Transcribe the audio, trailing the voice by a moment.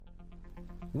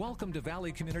Welcome to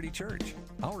Valley Community Church.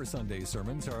 Our Sunday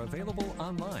sermons are available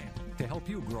online to help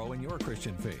you grow in your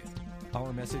Christian faith.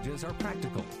 Our messages are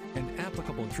practical and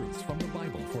applicable truths from the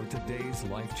Bible for today's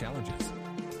life challenges.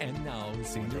 And now,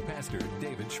 Senior Pastor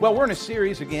David Schwartz. Well, we're in a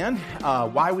series again,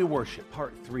 Why We Worship,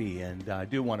 Part 3. And I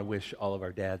do want to wish all of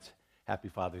our dads Happy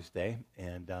Father's Day.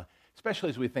 And especially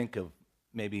as we think of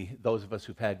maybe those of us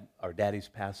who've had our daddies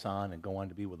pass on and go on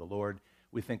to be with the Lord,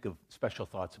 we think of special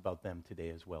thoughts about them today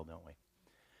as well, don't we?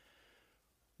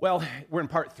 Well, we're in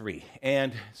Part 3,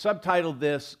 and subtitled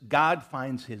this, God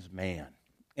Finds His Man.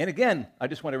 And again, I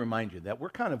just want to remind you that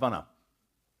we're kind of on a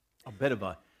bit of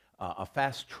a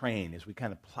fast train as we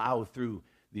kind of plow through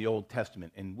the Old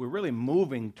Testament, and we're really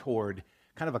moving toward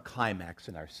kind of a climax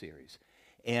in our series.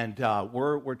 And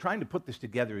we're trying to put this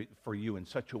together for you in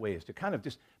such a way as to kind of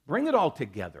just bring it all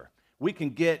together. We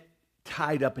can get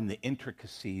tied up in the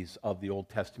intricacies of the Old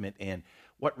Testament and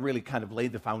what really kind of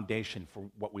laid the foundation for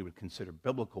what we would consider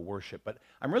biblical worship. But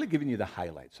I'm really giving you the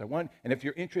highlights. And if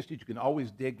you're interested, you can always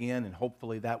dig in, and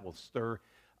hopefully that will stir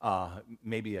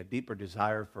maybe a deeper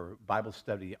desire for Bible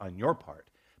study on your part.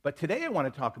 But today I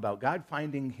want to talk about God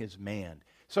finding His man.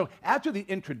 So after the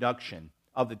introduction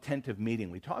of the tent of meeting,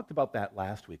 we talked about that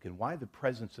last week and why the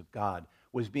presence of God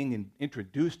was being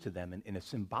introduced to them in a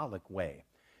symbolic way.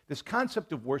 This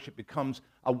concept of worship becomes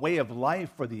a way of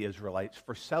life for the Israelites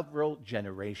for several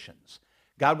generations.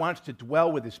 God wants to dwell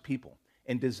with His people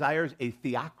and desires a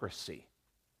theocracy.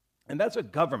 And that's a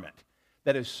government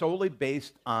that is solely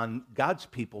based on God's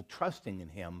people trusting in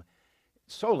Him,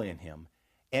 solely in Him,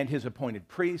 and His appointed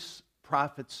priests,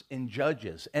 prophets, and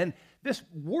judges. And this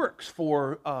works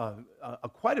for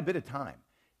quite a bit of time,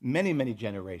 many, many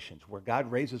generations, where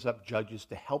God raises up judges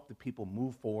to help the people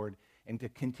move forward and to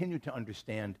continue to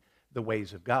understand the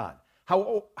ways of God.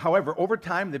 However, over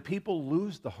time, the people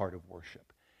lose the heart of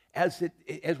worship. As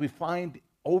we find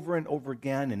over and over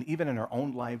again, and even in our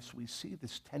own lives, we see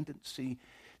this tendency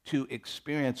to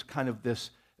experience kind of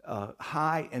this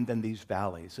high and then these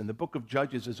valleys. And the book of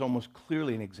Judges is almost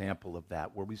clearly an example of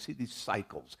that, where we see these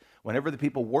cycles. Whenever the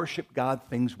people worshiped God,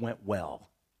 things went well.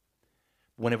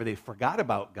 Whenever they forgot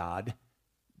about God,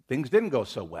 things didn't go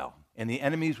so well. And the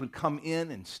enemies would come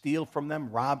in and steal from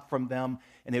them, rob from them,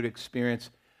 and they would experience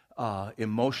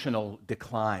emotional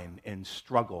decline and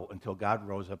struggle until God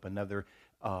rose up another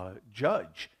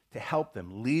judge to help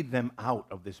them, lead them out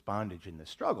of this bondage and this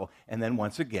struggle. And then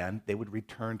once again, they would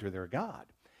return to their God.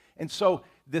 And so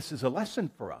this is a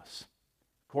lesson for us.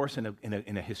 Of course,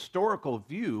 in a historical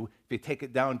view, if you take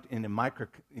it down in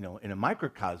a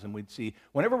microcosm, we'd see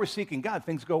whenever we're seeking God,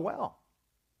 things go well.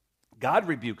 God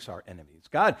rebukes our enemies.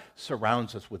 God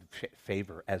surrounds us with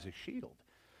favor as a shield.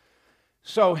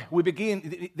 So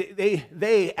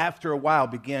they after a while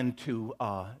begin to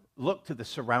look to the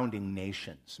surrounding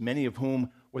nations, many of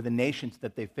whom were the nations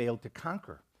that they failed to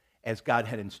conquer, as God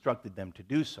had instructed them to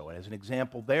do so. And as an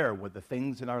example there, where the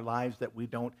things in our lives that we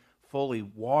don't fully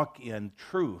walk in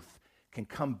truth can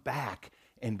come back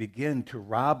and begin to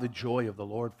rob the joy of the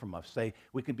Lord from us.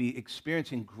 We could be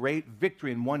experiencing great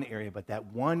victory in one area, but that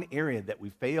one area that we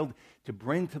failed to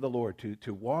bring to the Lord,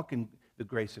 to walk in the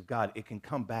grace of God, it can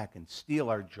come back and steal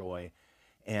our joy.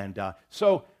 And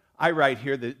so I write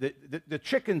here, the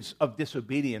chickens of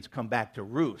disobedience come back to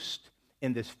roost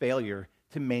in this failure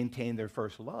to maintain their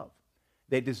first love.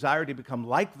 They desire to become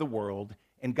like the world,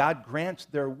 and God grants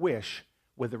their wish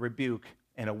with a rebuke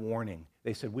and a warning.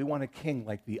 They said, we want a king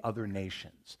like the other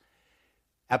nations.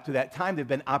 Up to that time, they've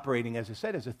been operating, as I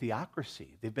said, as a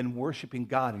theocracy. They've been worshiping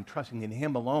God and trusting in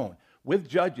Him alone, with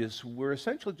judges who were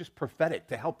essentially just prophetic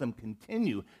to help them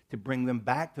continue to bring them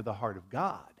back to the heart of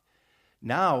God.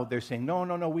 Now they're saying, no,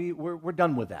 we're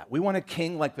done with that. We want a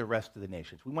king like the rest of the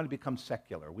nations. We want to become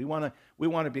secular. We want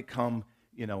to become,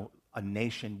 a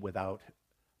nation without,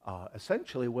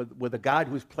 essentially, with a God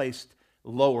who's placed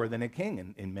lower than a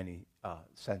king in many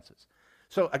senses.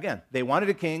 So again, they wanted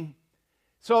a king,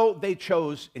 so they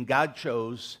chose, and God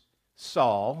chose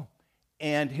Saul,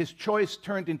 and his choice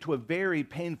turned into a very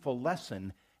painful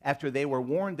lesson after they were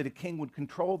warned that a king would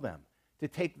control them, to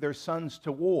take their sons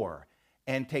to war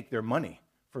and take their money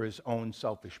for his own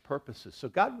selfish purposes. So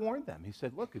God warned them. He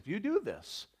said, look, if you do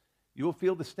this, you will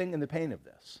feel the sting and the pain of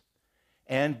this.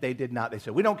 And they did not. They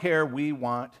said, we don't care, we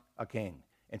want a king.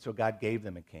 And so God gave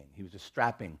them a king. He was a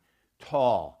strapping,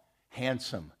 tall,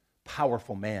 handsome,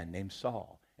 powerful man named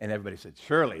Saul. And everybody said,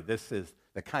 surely this is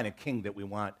the kind of king that we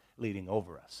want leading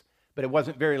over us. But it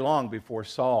wasn't very long before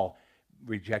Saul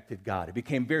rejected God. It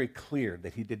became very clear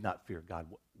that he did not fear God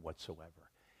whatsoever.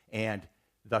 And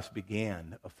thus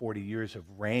began 40 years of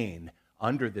reign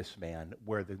under this man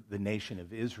where the nation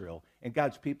of Israel and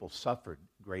God's people suffered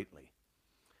greatly.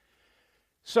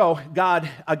 So God,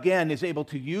 again, is able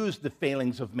to use the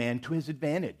failings of man to his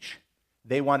advantage.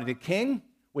 They wanted a king,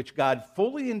 which God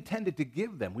fully intended to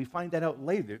give them. We find that out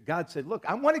later. God said, look,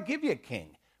 I want to give you a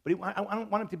king, but I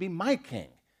don't want him to be my king.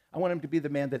 I want him to be the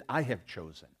man that I have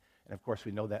chosen. And of course,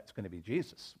 we know that's going to be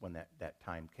Jesus when that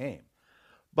time came.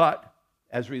 But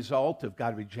as a result of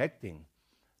God rejecting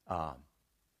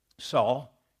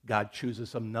Saul, God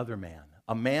chooses another man,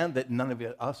 a man that none of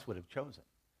us would have chosen.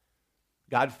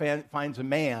 God finds a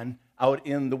man out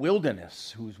in the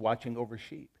wilderness who's watching over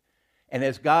sheep. And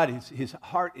as God, his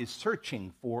heart is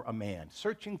searching for a man,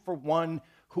 searching for one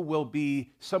who will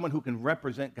be someone who can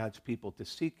represent God's people to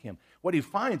seek him. What he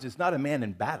finds is not a man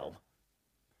in battle,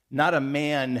 not a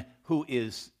man who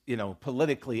is,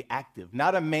 politically active,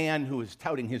 not a man who is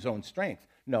touting his own strength.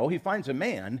 No, he finds a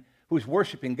man who's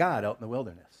worshiping God out in the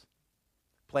wilderness,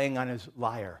 playing on his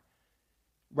lyre,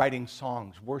 writing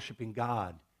songs, worshiping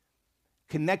God,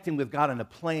 connecting with God on a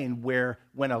plain where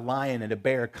when a lion and a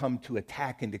bear come to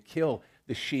attack and to kill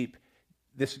the sheep,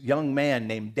 this young man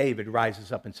named David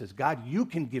rises up and says, God, you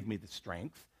can give me the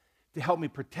strength to help me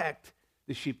protect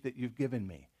the sheep that you've given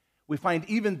me. We find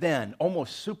even then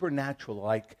almost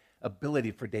supernatural-like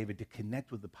ability for David to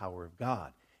connect with the power of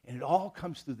God. And it all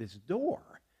comes through this door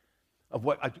of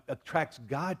what attracts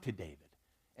God to David,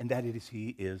 and that is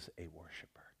he is a worshiper.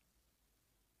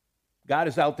 God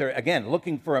is out there, again,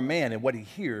 looking for a man, and what he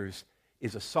hears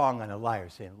is a song on a lyre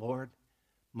saying, Lord,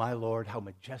 my Lord, how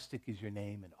majestic is your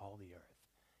name in all the earth.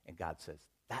 And God says,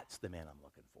 that's the man I'm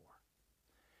looking for.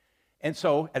 And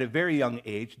so, at a very young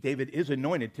age, David is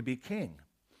anointed to be king.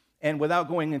 And without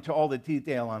going into all the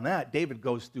detail on that, David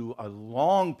goes through a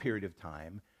long period of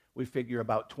time, we figure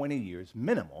about 20 years,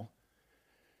 minimal,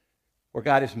 where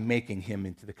God is making him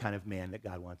into the kind of man that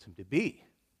God wants him to be.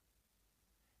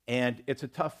 And it's a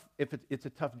tough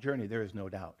journey, there is no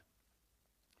doubt.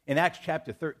 In Acts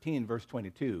chapter 13, verse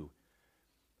 22,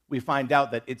 we find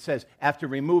out that it says, after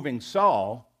removing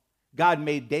Saul, God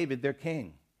made David their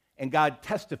king. And God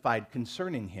testified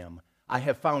concerning him, I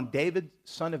have found David,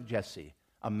 son of Jesse,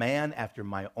 a man after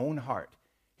my own heart.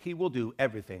 He will do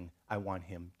everything I want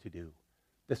him to do.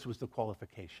 This was the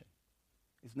qualification.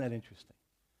 Isn't that interesting?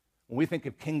 When we think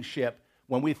of kingship,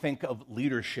 when we think of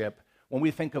leadership, when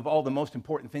we think of all the most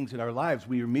important things in our lives,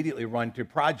 we immediately run to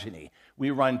progeny.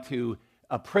 We run to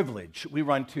privilege. We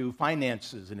run to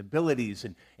finances and abilities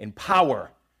and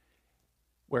power.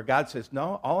 Where God says,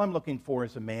 no, all I'm looking for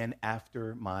is a man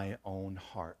after my own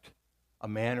heart, a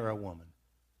man or a woman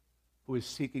who is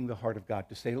seeking the heart of God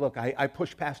to say, look, I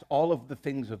push past all of the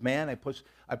things of man.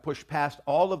 I push past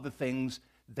all of the things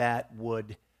that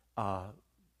would,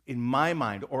 in my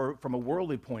mind, or from a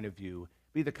worldly point of view,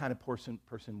 be the kind of person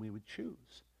we would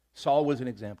choose. Saul was an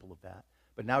example of that.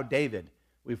 But now David,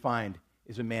 we find,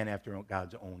 is a man after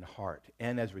God's own heart.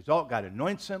 And as a result, God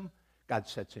anoints him, God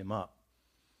sets him up.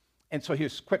 And so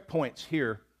here's quick points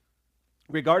here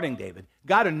regarding David.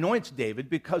 God anoints David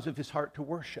because of his heart to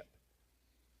worship.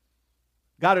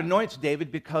 God anoints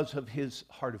David because of his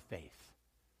heart of faith.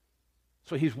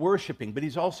 So he's worshiping, but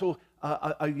he's also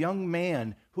a young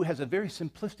man who has a very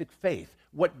simplistic faith.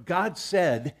 What God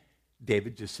said,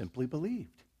 David just simply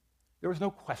believed. There was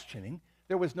no questioning.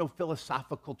 There was no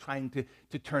philosophical trying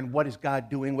to turn what is God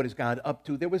doing, what is God up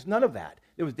to. There was none of that.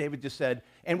 It was David just said,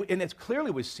 and it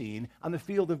clearly was seen on the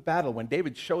field of battle when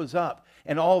David shows up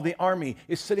and all the army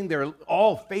is sitting there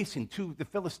all facing to the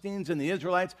Philistines, and the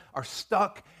Israelites are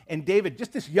stuck. And David,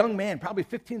 just this young man, probably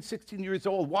 15, 16 years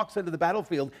old, walks into the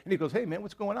battlefield and he goes, hey man,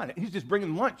 what's going on? And he's just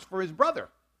bringing lunch for his brother.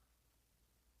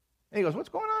 And he goes, what's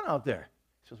going on out there?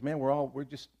 He says, man, we're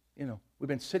just, we've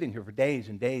been sitting here for days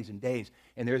and days and days,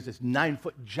 and there's this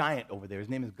 9-foot giant over there. His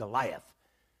name is Goliath.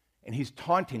 And he's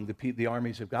taunting the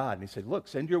armies of God. And he said, look,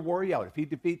 send your warrior out. If he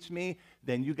defeats me,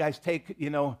 then you guys take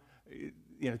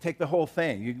take the whole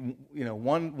thing,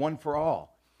 one for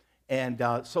all. And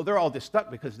so they're all just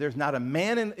stuck because there's not a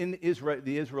man in Israel,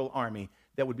 the Israel army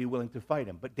that would be willing to fight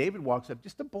him. But David walks up,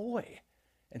 just a boy,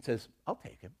 and says, I'll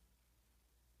take him.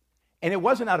 And it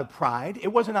wasn't out of pride. It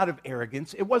wasn't out of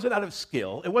arrogance. It wasn't out of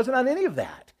skill. It wasn't out of any of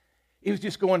that. He was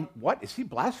just going, what? Is he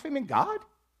blaspheming God?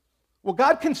 Well,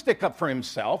 God can stick up for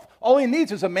himself. All he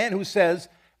needs is a man who says,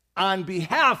 on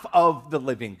behalf of the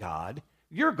living God,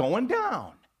 you're going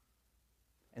down.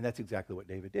 And that's exactly what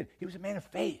David did. He was a man of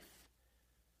faith,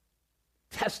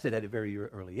 tested at a very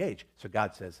early age. So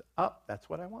God says, that's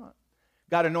what I want.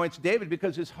 God anoints David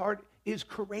because his heart is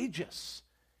courageous.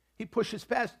 He pushes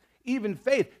past even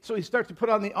faith. So he starts to put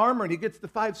on the armor, and he gets the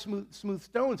 5 smooth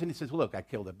stones, and he says, well, look, I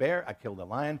killed a bear, I killed a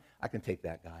lion, I can take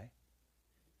that guy.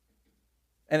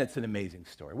 And it's an amazing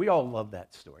story. We all love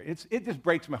that story. It just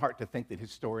breaks my heart to think that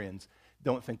historians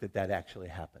don't think that that actually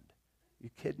happened. You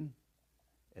kidding?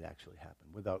 It actually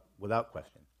happened, without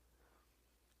question.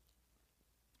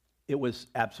 It was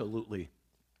absolutely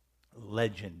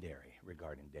legendary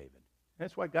regarding David. And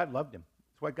that's why God loved him.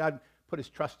 That's why God put his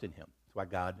trust in him. That's why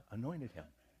God anointed him.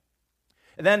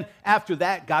 And then after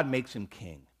that, God makes him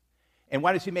king. And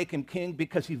why does he make him king?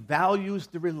 Because he values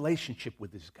the relationship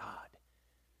with his God.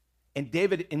 And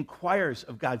David inquires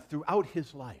of God throughout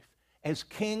his life. As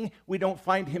king, we don't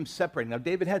find him separating. Now,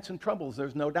 David had some troubles,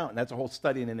 there's no doubt, and that's a whole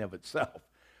study in and of itself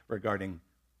regarding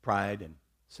pride and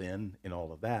sin and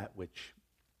all of that, which,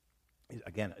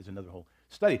 again, is another whole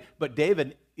study. But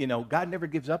David, God never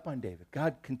gives up on David.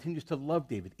 God continues to love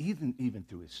David, even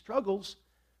through his struggles.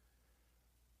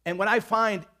 And what I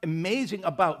find amazing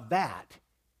about that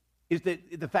is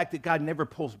that the fact that God never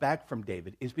pulls back from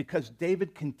David is because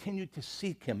David continued to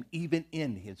seek him even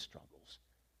in his struggles.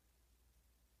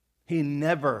 He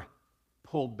never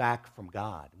pulled back from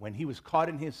God. When he was caught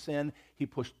in his sin, he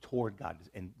pushed toward God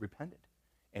and repented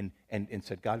and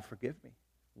said, God, forgive me.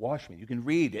 Wash me. You can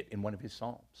read it in one of his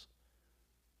Psalms.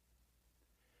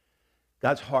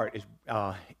 God's heart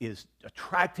is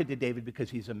attracted to David because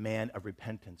he's a man of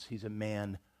repentance. He's a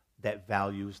man that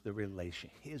values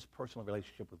his personal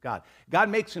relationship with God. God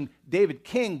makes him David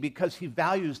king because he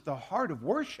values the heart of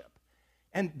worship.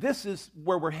 And this is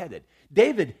where we're headed.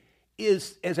 David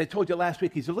is, as I told you last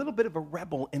week, he's a little bit of a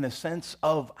rebel in a sense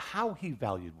of how he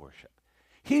valued worship.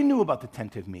 He knew about the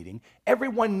tent of meeting.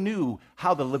 Everyone knew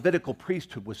how the Levitical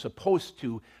priesthood was supposed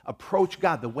to approach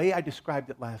God the way I described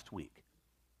it last week.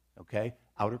 Okay?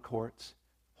 Outer courts,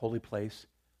 holy place,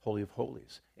 holy of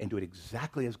holies, and do it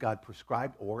exactly as God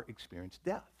prescribed or experience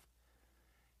death.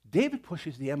 David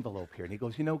pushes the envelope here, and he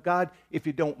goes, God, if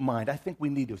you don't mind, I think we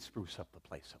need to spruce up the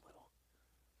place a little.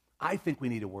 I think we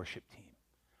need a worship team.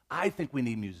 I think we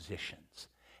need musicians.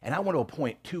 And I want to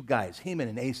appoint 2 guys, Heman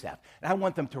and Asaph, and I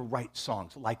want them to write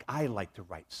songs like I like to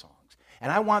write songs.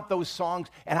 And I want those songs,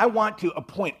 and I want to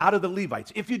appoint out of the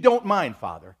Levites, if you don't mind,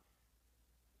 Father,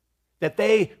 that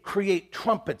they create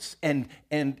trumpets and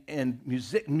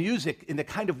music in the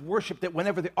kind of worship that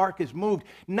whenever the ark is moved,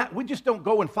 we just don't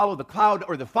go and follow the cloud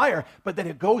or the fire, but that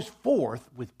it goes forth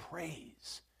with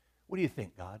praise. What do you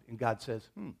think, God? And God says,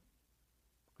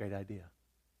 great idea.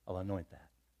 I'll anoint that.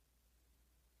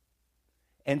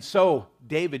 And so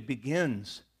David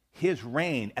begins his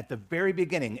reign at the very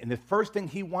beginning, and the first thing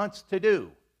he wants to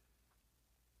do,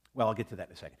 well, I'll get to that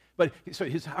in a second. But so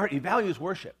his heart, he values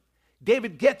worship.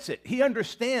 David gets it. He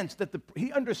understood that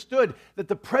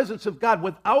the presence of God,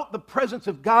 without the presence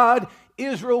of God,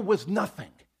 Israel was nothing.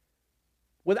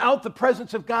 Without the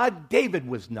presence of God, David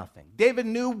was nothing. David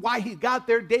knew why he got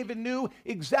there. David knew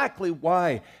exactly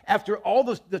why. After all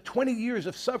the 20 years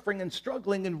of suffering and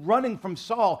struggling and running from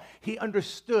Saul, he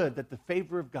understood that the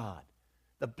favor of God,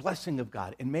 the blessing of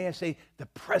God, and may I say, the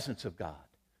presence of God,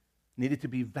 needed to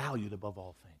be valued above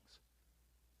all things.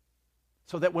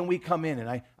 So that when we come in,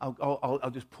 and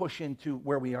I'll just push into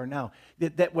where we are now,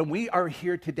 that when we are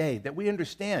here today, that we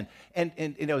understand, and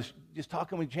I was just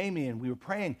talking with Jamie and we were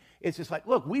praying, it's just like,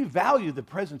 look, we value the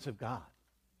presence of God.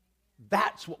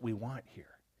 That's what we want here.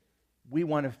 We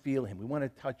want to feel him. We want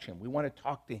to touch him. We want to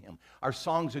talk to him. Our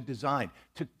songs are designed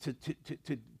to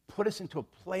put us into a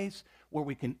place where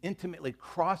we can intimately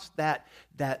cross that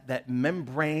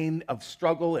membrane of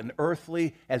struggle and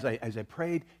earthly, as I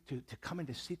prayed, to come in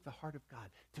to seek the heart of God,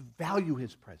 to value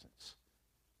his presence.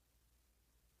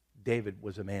 David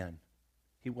was a man.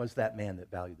 He was that man that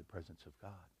valued the presence of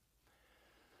God.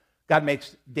 God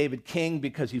makes David king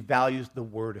because he values the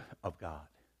word of God.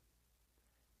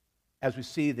 As we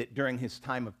see that during his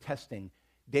time of testing,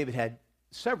 David had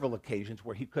several occasions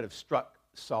where he could have struck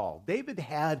Saul. David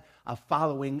had a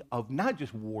following of not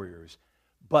just warriors,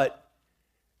 but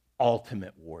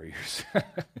ultimate warriors.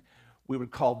 We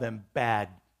would call them bad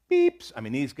beeps. I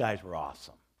mean, these guys were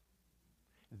awesome.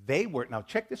 Now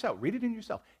check this out, read it in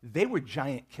yourself. They were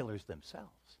giant killers themselves.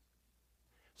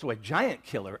 So a giant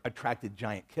killer attracted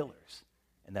giant killers.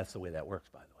 And that's the way that works,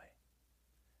 by the way.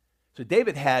 So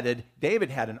David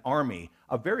had an army,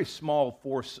 a very small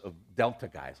force of Delta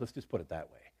guys. Let's just put it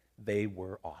that way. They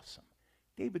were awesome.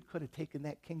 David could have taken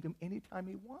that kingdom anytime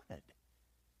he wanted.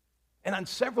 And on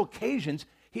several occasions,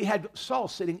 he had Saul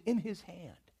sitting in his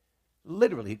hand.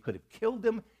 Literally, he could have killed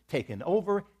him, taken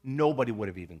over. Nobody would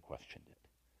have even questioned it.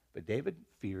 But David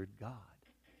feared God.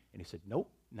 And he said, nope,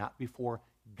 not before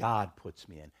God puts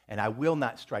me in. And I will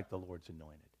not strike the Lord's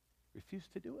anointed.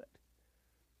 Refused to do it.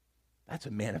 That's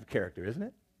a man of character, isn't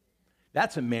it?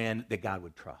 That's a man that God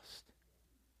would trust.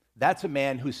 That's a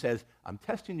man who says, I'm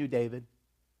testing you, David.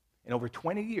 in over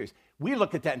 20 years. We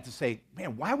look at that and to say,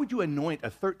 man, why would you anoint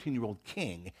a 13-year-old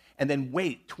king and then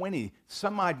wait 20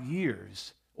 some odd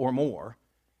years or more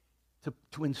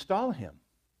to install him?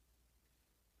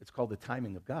 It's called the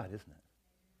timing of God, isn't it?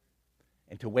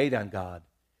 And to wait on God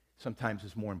sometimes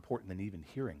is more important than even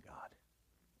hearing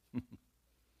God.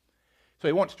 So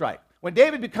he won't strike. When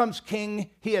David becomes king,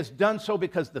 he has done so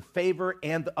because the favor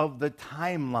and of the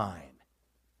timeline.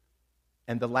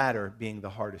 And the latter being the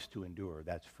hardest to endure,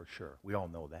 that's for sure. We all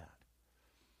know that.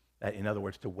 That, in other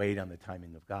words, to wait on the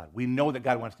timing of God. We know that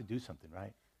God wants to do something,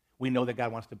 right? We know that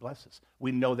God wants to bless us.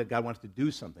 We know that God wants to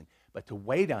do something. But to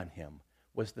wait on him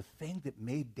was the thing that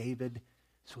made David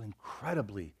so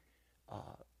incredibly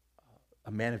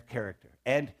a man of character.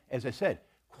 And, as I said,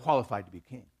 qualified to be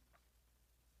king.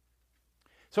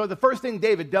 So the first thing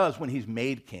David does when he's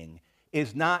made king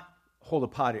is not hold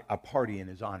a party in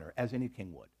his honor, as any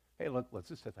king would. Hey, look, let's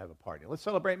just have a party. Let's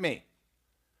celebrate me.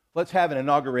 Let's have an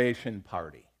inauguration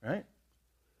party, right?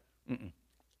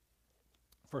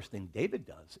 First thing David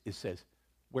does is says,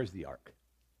 where's the ark?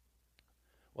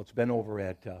 Well, it's been over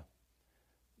at,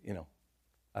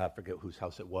 I forget whose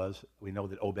house it was. We know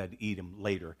that Obed-Edom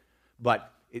later.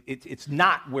 But it's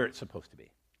not where it's supposed to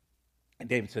be. And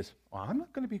David says, well, I'm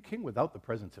not going to be king without the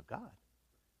presence of God.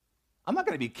 I'm not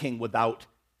going to be king without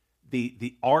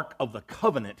the Ark of the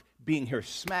Covenant being here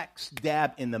smack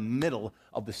dab in the middle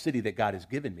of the city that God has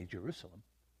given me, Jerusalem.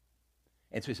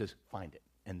 And so he says, find it.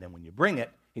 And then when you bring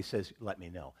it, he says, let me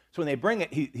know. So when they bring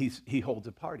it, he holds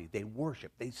a party. They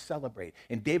worship. They celebrate.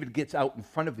 And David gets out in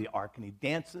front of the ark, and he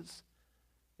dances,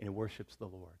 and he worships the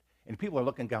Lord. And people are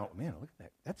looking down, man, look at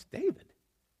that. That's David.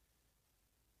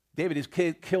 David has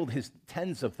killed his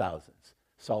tens of thousands.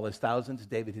 Saul his thousands,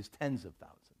 David his tens of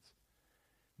thousands.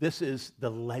 This is the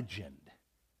legend,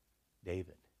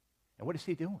 David. And what is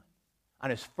he doing? On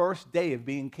his first day of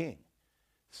being king,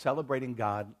 celebrating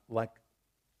God like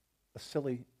a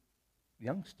silly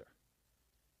youngster,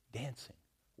 dancing,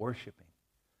 worshiping.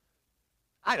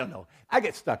 I don't know. I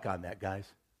get stuck on that, guys.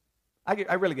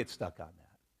 I really get stuck on that.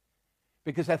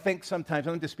 Because I think sometimes,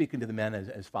 I'm just speaking to the men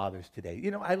as fathers today.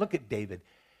 You know, I look at David.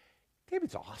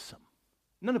 David's awesome.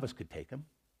 None of us could take him.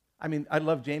 I mean, I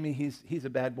love Jamie. He's a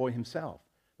bad boy himself.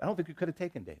 I don't think you could have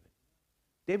taken David.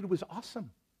 David was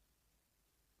awesome.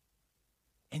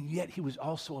 And yet he was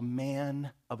also a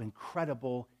man of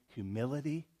incredible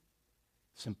humility,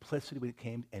 simplicity when it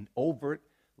came, and overt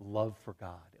love for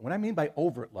God. And what I mean by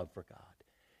overt love for God,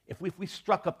 if we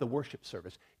struck up the worship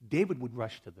service, David would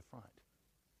rush to the front.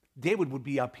 David would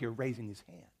be up here raising his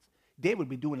hands. David would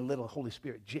be doing a little Holy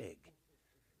Spirit jig.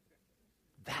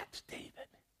 That's David.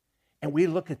 And we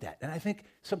look at that. And I think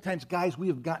sometimes, guys, we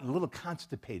have gotten a little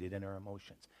constipated in our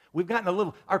emotions. We've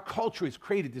gotten our culture has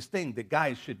created this thing that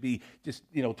guys should be just,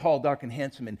 tall, dark, and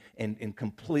handsome and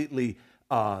completely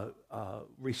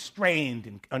restrained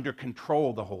and under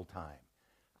control the whole time.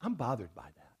 I'm bothered by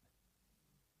that.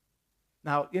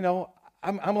 Now,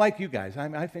 I'm like you guys.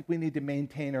 I think we need to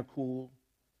maintain our cool,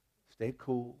 stay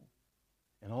cool,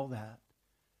 and all that.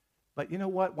 But you know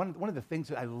what? One of the things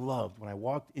that I loved when I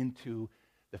walked into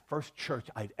the first church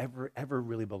I'd ever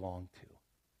really belonged to,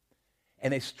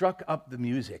 and they struck up the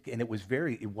music, and it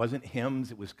wasn't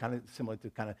hymns. It was kind of similar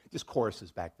to just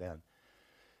choruses back then.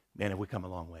 Man, have we come a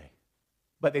long way.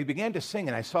 But they began to sing,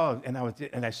 and I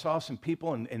saw some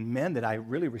people and men that I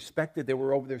really respected. They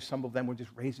were over there. Some of them were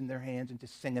just raising their hands and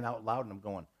just singing out loud, and I'm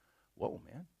going, whoa,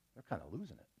 man, they're kind of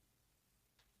losing it.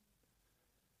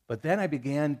 But then I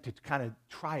began to kind of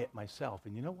try it myself,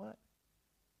 and you know what?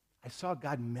 I saw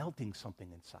God melting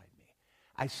something inside me.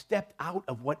 I stepped out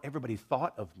of what everybody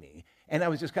thought of me, and I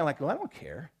was just kind of like, well, I don't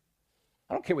care.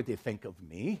 I don't care what they think of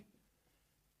me.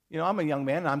 I'm a young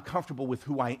man, and I'm comfortable with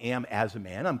who I am as a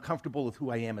man. I'm comfortable with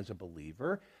who I am as a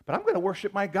believer, but I'm going to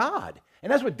worship my God.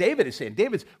 And that's what David is saying.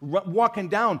 David's walking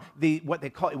down what they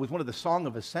call, it was one of the Song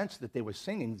of Ascents that they were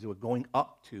singing, they were going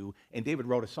up to, and David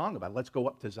wrote a song about it, let's go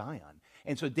up to Zion.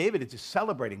 And so David is just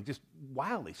celebrating, just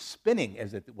wildly spinning,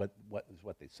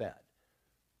 what they said,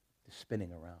 just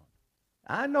spinning around.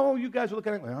 I know you guys are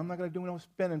looking at me, I'm not going to do no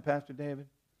spinning, Pastor David.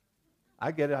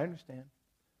 I get it, I understand.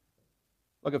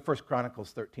 Look at 1 Chronicles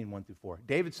 13, 1 through 4.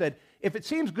 David said, if it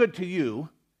seems good to you,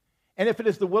 and if it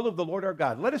is the will of the Lord our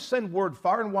God, let us send word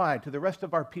far and wide to the rest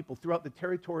of our people throughout the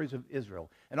territories of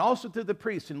Israel, and also to the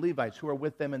priests and Levites who are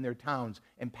with them in their towns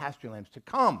and pasture lands, to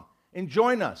come and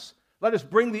join us. Let us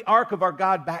bring the ark of our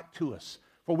God back to us,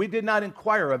 for we did not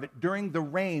inquire of it during the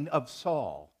reign of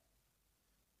Saul.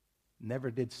 Never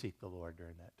did seek the Lord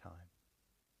during that time.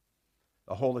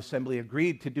 The whole assembly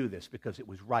agreed to do this because it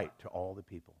was right to all the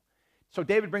people. So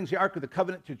David brings the Ark of the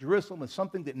Covenant to Jerusalem with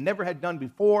something that never had done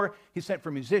before. He sent for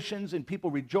musicians, and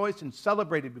people rejoiced and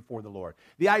celebrated before the Lord.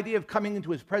 The idea of coming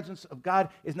into his presence of God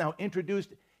is now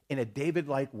introduced in a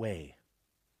David-like way.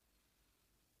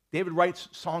 David writes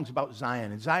songs about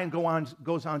Zion, and Zion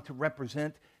goes on to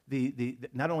represent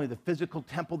not only the physical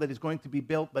temple that is going to be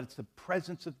built, but it's the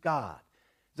presence of God.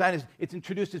 Zion it's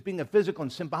introduced as being a physical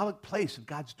and symbolic place of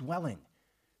God's dwelling.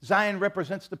 Zion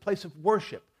represents the place of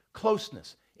worship,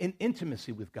 closeness, and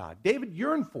intimacy with God. David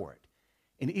yearned for it.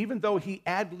 And even though he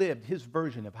ad-libbed his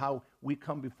version of how we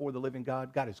come before the living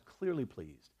God, God is clearly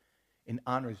pleased and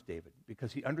honors David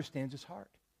because he understands his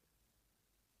heart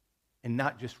and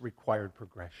not just required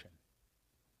progression.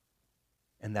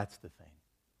 And that's the thing.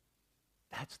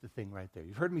 That's the thing right there.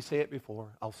 You've heard me say it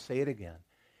before. I'll say it again.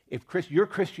 If your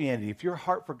Christianity, if your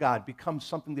heart for God becomes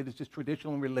something that is just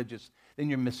traditional and religious, then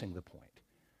you're missing the point.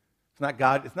 It's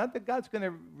not that God's going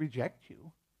to reject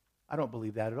you. I don't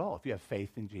believe that at all. If you have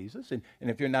faith in Jesus, and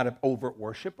if you're not an overt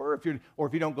worshiper, or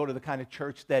if you don't go to the kind of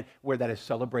church where that is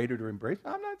celebrated or embraced,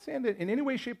 I'm not saying that in any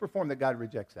way, shape, or form that God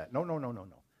rejects that. No.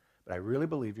 But I really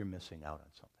believe you're missing out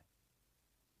on something.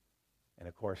 And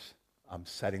of course, I'm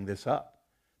setting this up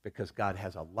because God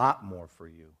has a lot more for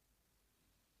you.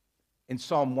 In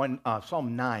Psalm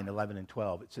 9, 11, and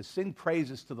 12, it says, "Sing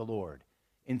praises to the Lord,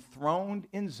 enthroned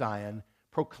in Zion,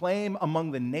 proclaim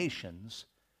among the nations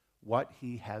what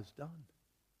he has done.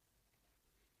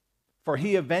 For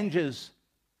he who avenges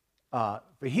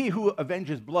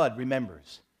blood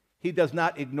remembers. He does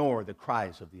not ignore the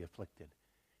cries of the afflicted."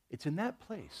 It's in that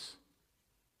place.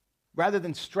 Rather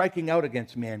than striking out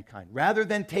against mankind, rather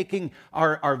than taking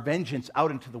our vengeance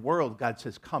out into the world, God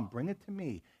says, "Come, bring it to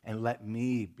me, and let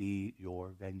me be your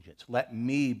vengeance. Let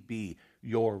me be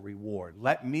your reward.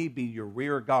 Let me be your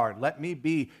rear guard. Let me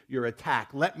be your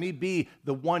attack. Let me be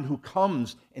the one who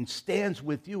comes and stands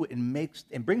with you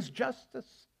and brings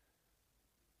justice."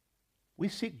 We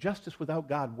seek justice without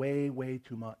God way, way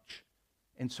too much.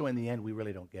 And so in the end, we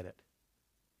really don't get it.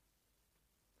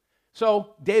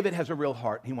 So David has a real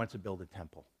heart. He wants to build a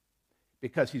temple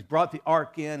because he's brought the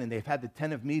ark in and they've had the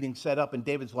tent of meeting set up, and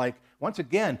David's like, once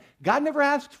again, God never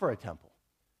asks for a temple.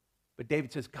 But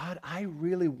David says, "God, I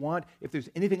really want, if there's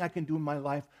anything I can do in my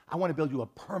life, I want to build you a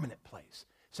permanent place.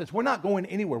 Since we're not going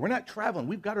anywhere, we're not traveling,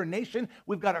 we've got our nation,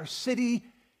 we've got our city,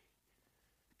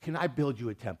 can I build you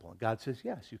a temple?" And God says,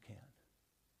 "Yes, you can."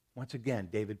 Once again,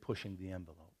 David pushing the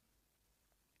envelope.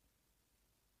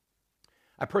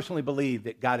 I personally believe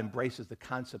that God embraces the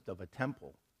concept of a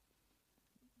temple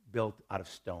built out of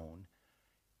stone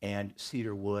and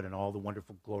cedar wood and all the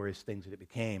wonderful, glorious things that it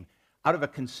became out of a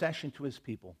concession to his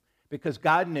people, because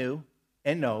God knew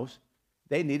and knows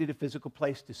they needed a physical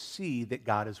place to see that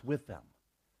God is with them.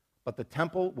 But the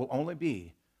temple will only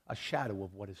be a shadow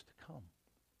of what is to come.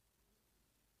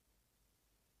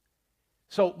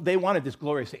 So they wanted this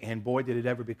glorious thing, and boy, did it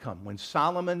ever become. When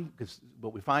Solomon, because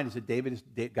what we find is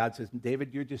that God says,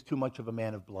 "David, you're just too much of a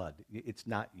man of blood. It's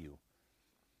not you.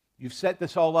 You've set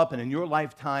this all up, and in your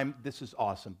lifetime, this is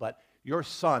awesome, but your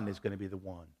son is going to be the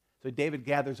one." So David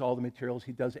gathers all the materials.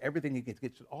 He does everything he gets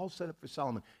it all set up for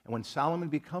Solomon. And when Solomon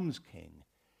becomes king,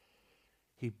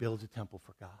 he builds a temple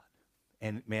for God.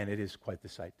 And man, it is quite the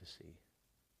sight to see.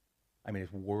 I mean,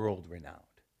 it's world-renowned.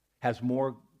 Has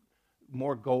more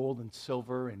gold and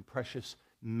silver and precious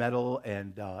metal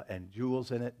and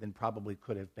jewels in it than probably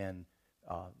could have been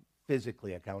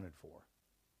physically accounted for.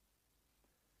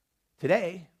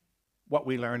 Today, what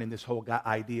we learn in this whole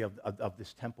idea of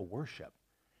this temple worship,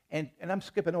 and I'm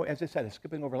skipping over, as I said, I'm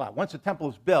skipping over a lot. Once the temple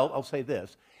is built, I'll say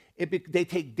this, they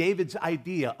take David's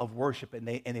idea of worship and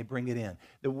they bring it in.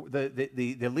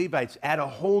 The Levites add a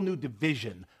whole new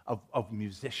division of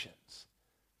musicians.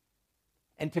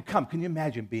 And to come, can you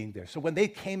imagine being there? So when they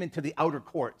came into the outer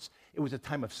courts, it was a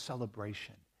time of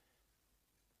celebration.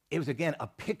 It was, again, a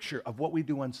picture of what we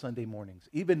do on Sunday mornings,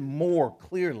 even more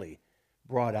clearly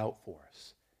brought out for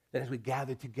us. That as we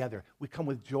gather together, we come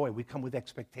with joy, we come with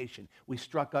expectation. We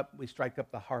strike up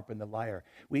the harp and the lyre.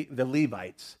 The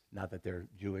Levites, not that they're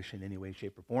Jewish in any way,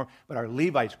 shape, or form, but our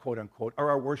Levites, quote unquote, are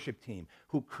our worship team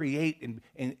who create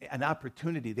an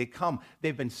opportunity. They come,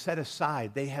 they've been set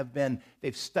aside,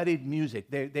 they've studied music,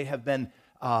 they have been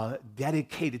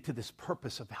dedicated to this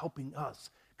purpose of helping us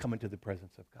come into the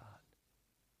presence of God.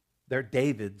 They're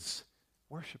David's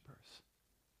worshipers,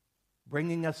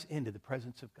 bringing us into the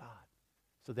presence of God,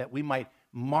 so that we might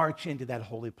march into that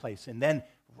holy place and then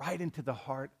right into the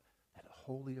heart, that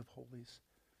holy of holies,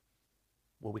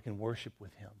 where we can worship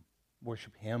with him,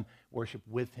 worship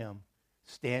with him,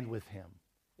 stand with him,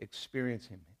 experience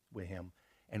him with him,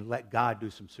 and let God do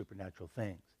some supernatural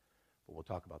things. But we'll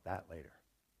talk about that later.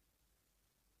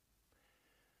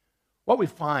 What we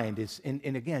find is, and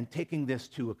again, taking this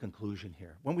to a conclusion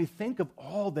here, when we think of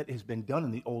all that has been done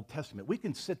in the Old Testament, we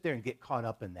can sit there and get caught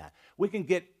up in that. We can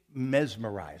get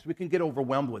mesmerized. We can get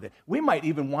overwhelmed with it. We might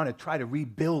even want to try to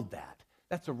rebuild that.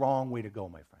 That's the wrong way to go,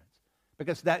 my friends,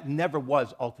 because that never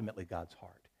was ultimately God's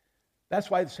heart. That's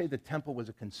why I say the temple was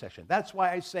a concession. That's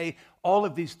why I say all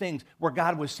of these things where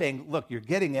God was saying, look, you're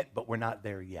getting it, but we're not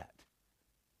there yet.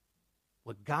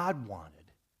 What God wanted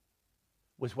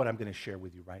was what I'm going to share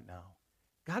with you right now.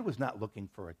 God was not looking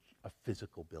for a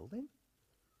physical building.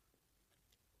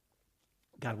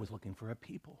 God was looking for a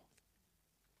people.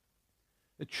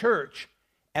 The church,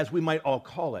 as we might all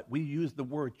call it, we use the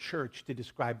word church to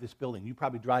describe this building. You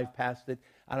probably drive past it,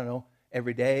 I don't know,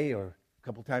 every day or a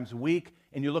couple times a week,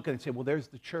 and you look at it and say, well, there's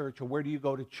the church, or where do you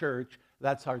go to church?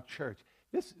 That's our church.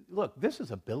 This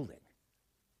is a building.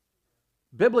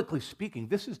 Biblically speaking,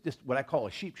 this is just what I call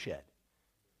a sheep shed.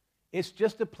 It's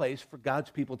just a place for God's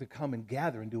people to come and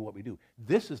gather and do what we do.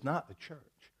 This is not the church,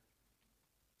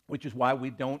 which is why we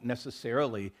don't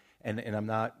necessarily, and I'm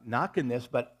not knocking this,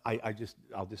 but I'll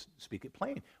just speak it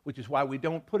plain, which is why we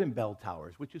don't put in bell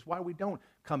towers, which is why we don't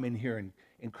come in here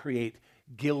and create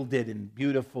gilded and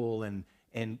beautiful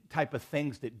and type of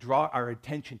things that draw our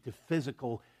attention to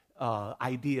physical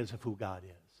ideas of who God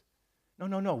is.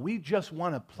 No. We just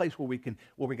want a place where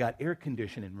we got air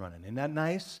conditioning running. Isn't that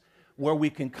nice? Where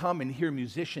we can come and hear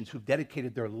musicians who've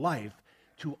dedicated their life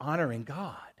to honoring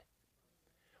God.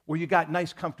 Where you got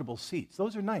nice, comfortable seats.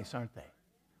 Those are nice, aren't they?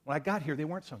 When I got here, they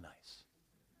weren't so nice.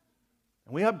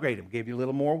 And we upgraded them, gave you a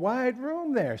little more wide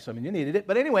room there. Some of you needed it.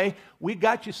 But anyway, we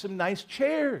got you some nice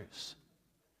chairs.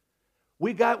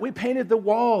 We painted the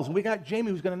walls, and we got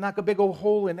Jamie who's going to knock a big old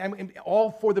hole in, and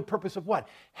all for the purpose of what?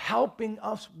 Helping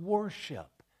us worship.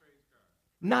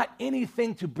 Not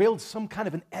anything to build some kind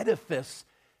of an edifice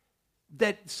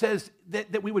that says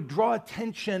that we would draw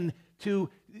attention to,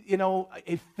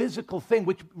 a physical thing,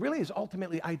 which really is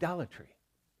ultimately idolatry.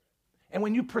 And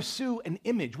when you pursue an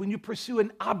image, when you pursue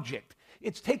an object,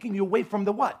 it's taking you away from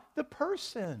the what? The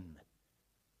person.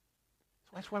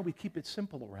 So that's why we keep it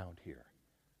simple around here.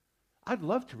 I'd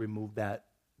love to remove that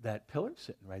pillar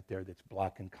sitting right there that's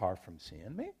blocking Carr from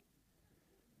seeing me.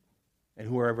 And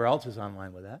whoever else is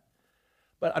online with that.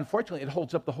 But unfortunately, it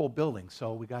holds up the whole building,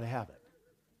 so we got to have it.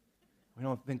 We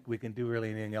don't think we can do really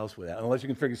anything else with that, unless you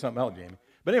can figure something out, Jamie.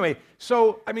 But anyway,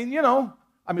 so,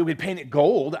 we'd paint it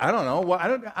gold. I don't know.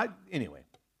 Well, anyway.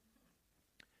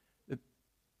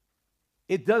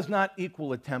 It does not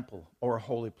equal a temple or a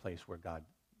holy place where God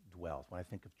dwells when I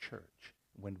think of church,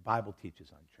 when the Bible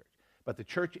teaches on church. But the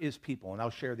church is people, and I'll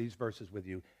share these verses with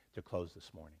you to close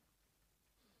this morning.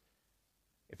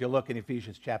 If you look in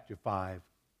Ephesians chapter 5,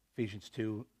 Ephesians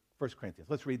 2, 1 Corinthians,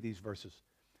 let's read these verses.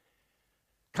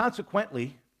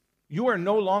 Consequently, you are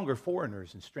no longer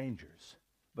foreigners and strangers,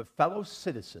 but fellow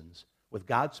citizens with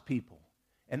God's people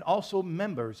and also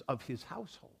members of his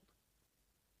household.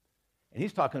 And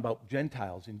he's talking about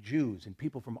Gentiles and Jews and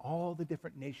people from all the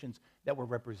different nations that were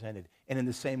represented. And in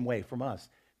the same way from us,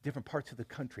 different parts of the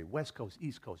country, West Coast,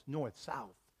 East Coast, North,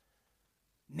 South,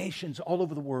 nations all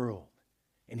over the world.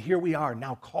 And here we are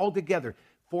now called together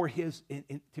for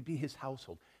to be his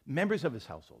household, members of his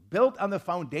household, built on the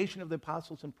foundation of the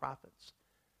apostles and prophets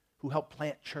who helped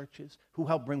plant churches, who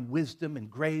helped bring wisdom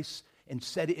and grace and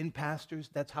set in pastors.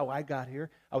 That's how I got here.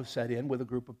 I was set in with a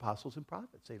group of apostles and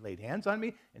prophets. They laid hands on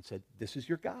me and said, this is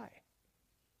your guy.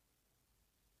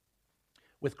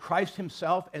 With Christ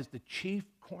himself as the chief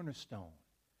cornerstone.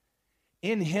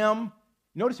 In him,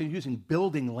 notice he's using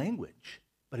building language,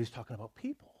 but he's talking about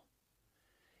people.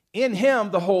 In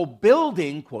him, the whole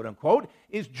building, quote unquote,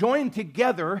 is joined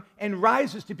together and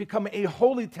rises to become a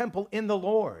holy temple in the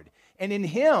Lord. And in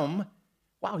him,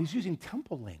 wow, he's using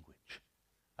temple language.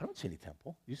 I don't see any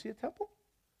temple. Do you see a temple?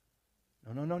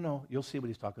 No. You'll see what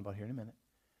he's talking about here in a minute.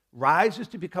 Rises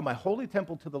to become a holy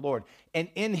temple to the Lord. And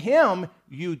in him,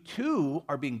 you too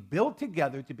are being built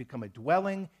together to become a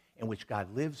dwelling in which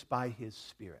God lives by his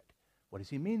Spirit. What does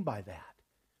he mean by that?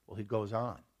 Well, he goes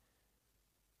on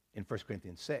in 1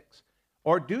 Corinthians 6.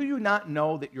 Or do you not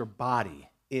know that your body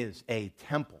is a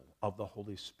temple of the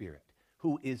Holy Spirit,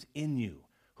 who is in you,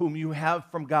 whom you have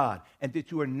from God, and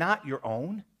that you are not your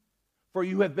own? For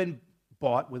you have been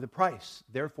bought with a price.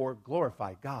 Therefore,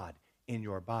 glorify God in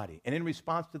your body. And in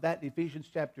response to that, in Ephesians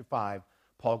chapter 5,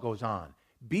 Paul goes on.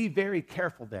 Be very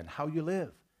careful then how you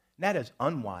live, not as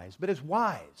unwise, but as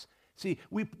wise. See,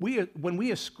 when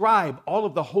we ascribe all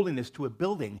of the holiness to a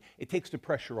building, it takes the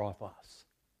pressure off us.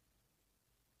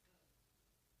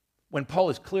 When Paul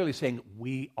is clearly saying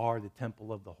we are the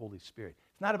temple of the Holy Spirit.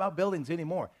 It's not about buildings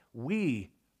anymore.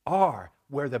 We are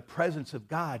where the presence of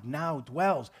God now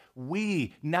dwells.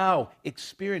 We now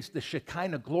experience the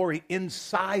Shekinah glory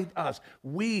inside us.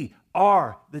 We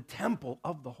are the temple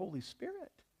of the Holy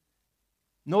Spirit.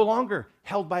 No longer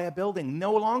held by a building,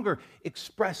 no longer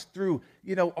expressed through,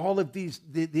 all of these,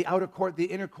 the outer court, the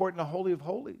inner court, and the Holy of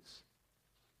Holies.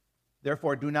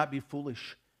 Therefore, do not be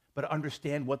foolish, but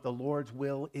understand what the Lord's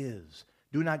will is.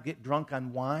 Do not get drunk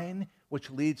on wine, which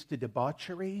leads to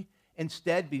debauchery.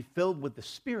 Instead, be filled with the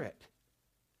Spirit,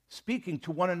 speaking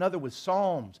to one another with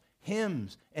psalms,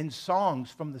 hymns, and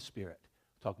songs from the Spirit.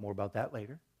 We'll talk more about that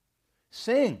later.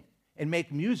 Sing and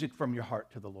make music from your heart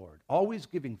to the Lord, always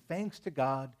giving thanks to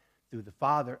God through the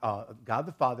Father, God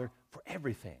the Father, for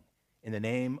everything in the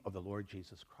name of the Lord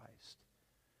Jesus Christ.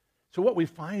 So what we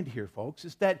find here, folks,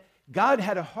 is that God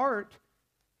had a heart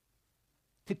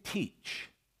to teach.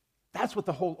 That's what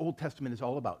the whole Old Testament is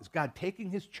all about, is God taking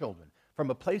his children from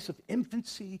a place of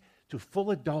infancy to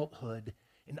full adulthood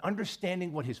and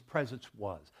understanding what his presence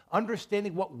was,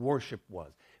 understanding what worship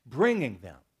was, bringing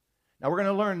them. Now we're going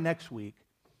to learn next week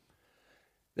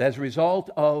that as a result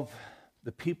of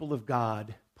the people of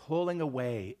God pulling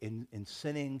away in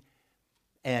sinning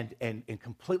and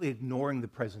completely ignoring the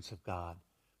presence of God,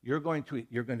 you're going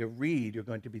to read, you're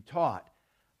going to be taught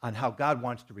on how God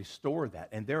wants to restore that.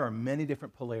 And there are many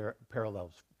different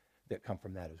parallels that come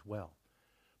from that as well.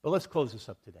 But let's close this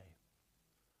up today.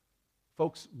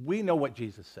 Folks, we know what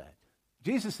Jesus said.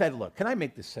 Jesus said, look, can I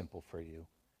make this simple for you?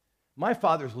 My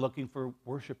Father's looking for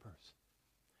worshipers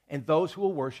and those who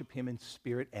will worship him in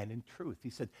spirit and in truth. He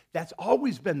said, that's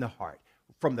always been the heart,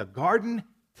 from the garden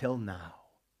till now.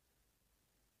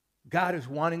 God is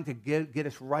wanting to get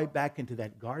us right back into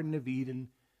that Garden of Eden,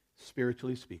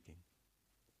 spiritually speaking,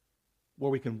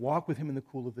 where we can walk with him in the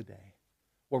cool of the day,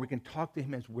 where we can talk to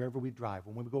him as wherever we drive,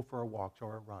 when we go for our walks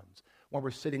or our runs, when we're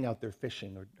sitting out there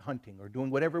fishing or hunting or doing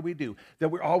whatever we do, that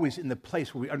we're always in the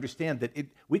place where we understand that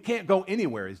we can't go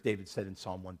anywhere, as David said in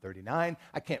Psalm 139.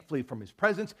 I can't flee from his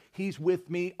presence. He's with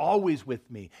me, always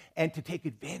with me. And to take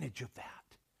advantage of that,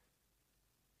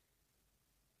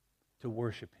 to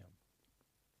worship him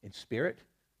in spirit,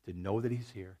 to know that he's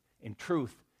here, in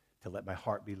truth, to let my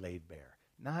heart be laid bare.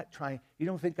 Not trying, you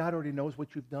don't think God already knows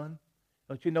what you've done?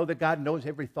 Don't you know that God knows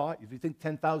every thought? If you think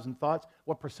 10,000 thoughts,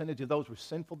 what percentage of those were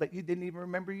sinful that you didn't even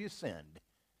remember you sinned?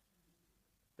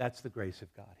 That's the grace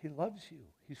of God. He loves you.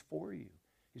 He's for you.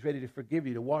 He's ready to forgive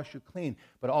you, to wash you clean.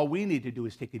 But all we need to do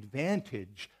is take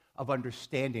advantage of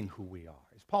understanding who we are.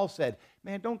 As Paul said,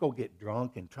 man, don't go get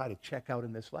drunk and try to check out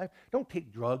in this life. Don't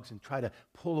take drugs and try to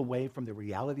pull away from the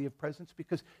reality of presence,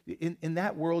 because in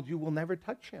that world you will never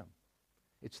touch him.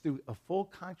 It's through a full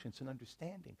conscience and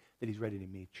understanding that he's ready to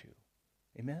meet you.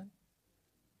 Amen?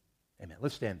 Amen.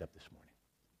 Let's stand up this morning.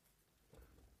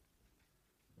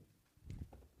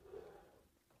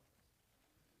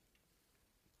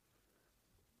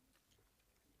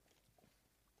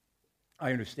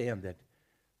 I understand that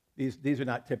these are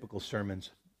not typical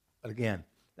sermons. But again,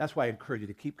 that's why I encourage you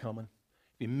to keep coming.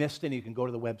 If you missed any, you can go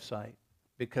to the website,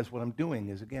 because what I'm doing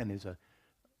is a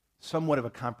somewhat of a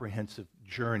comprehensive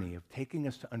journey of taking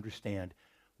us to understand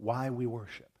why we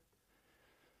worship.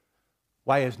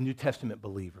 Why, as New Testament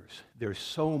believers, there's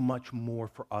so much more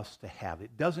for us to have.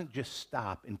 It doesn't just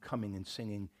stop in coming and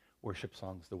singing worship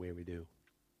songs the way we do.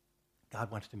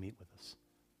 God wants to meet with us.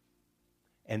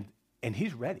 And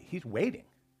he's ready. He's waiting.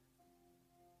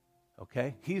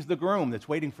 Okay? He's the groom that's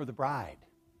waiting for the bride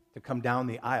to come down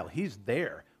the aisle. He's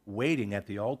there waiting at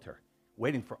the altar,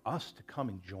 waiting for us to come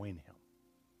and join him.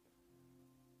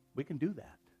 We can do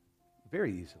that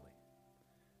very easily.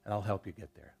 And I'll help you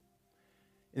get there.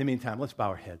 In the meantime, let's bow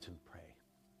our heads and pray.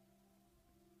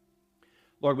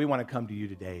 Lord, we want to come to you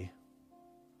today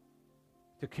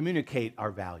to communicate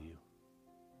our value.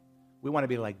 We want to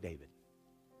be like David.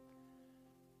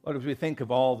 Lord, as we think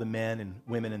of all the men and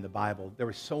women in the Bible, there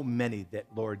were so many that,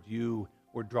 Lord, you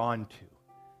were drawn to,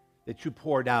 that you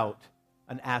poured out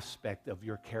an aspect of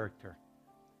your character.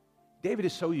 David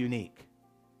is so unique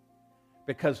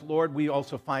because, Lord, we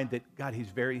also find that, God, he's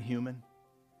very human.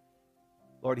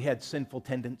 Lord, he had sinful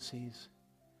tendencies.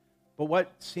 But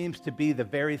what seems to be the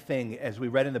very thing, as we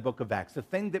read in the book of Acts, the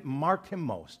thing that marked him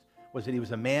most was that he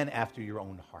was a man after your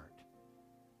own heart.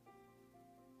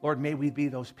 Lord, may we be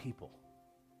those people,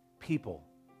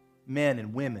 men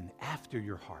and women after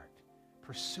your heart,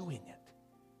 pursuing it,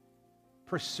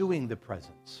 pursuing the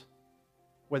presence,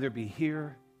 whether it be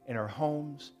here in our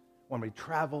homes, when we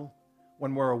travel,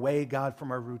 when we're away, God,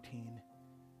 from our routine,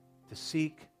 to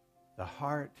seek the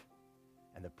heart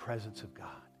and the presence of God.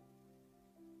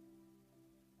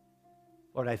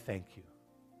 Lord, I thank you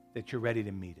that you're ready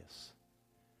to meet us.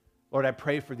 Lord, I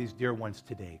pray for these dear ones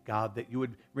today, God, that you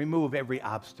would remove every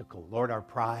obstacle. Lord, our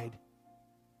pride.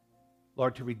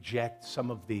 Lord, to reject some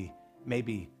of the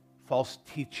maybe false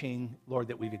teaching, Lord,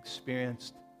 that we've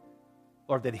experienced.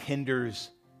 Lord, that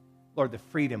hinders, Lord, the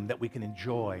freedom that we can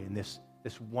enjoy in this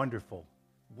wonderful,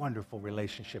 wonderful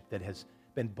relationship that has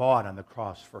been bought on the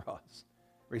cross for us,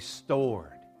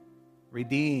 restored,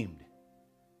 redeemed.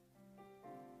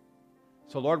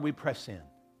 So, Lord, we press in.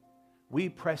 We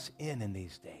press in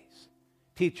these days.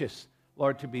 Teach us,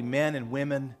 Lord, to be men and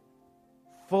women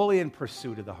fully in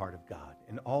pursuit of the heart of God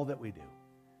in all that we do.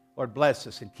 Lord, bless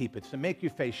us and keep us. So make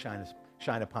your face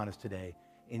shine upon us today.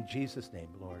 In Jesus' name,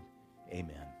 Lord,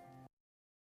 amen.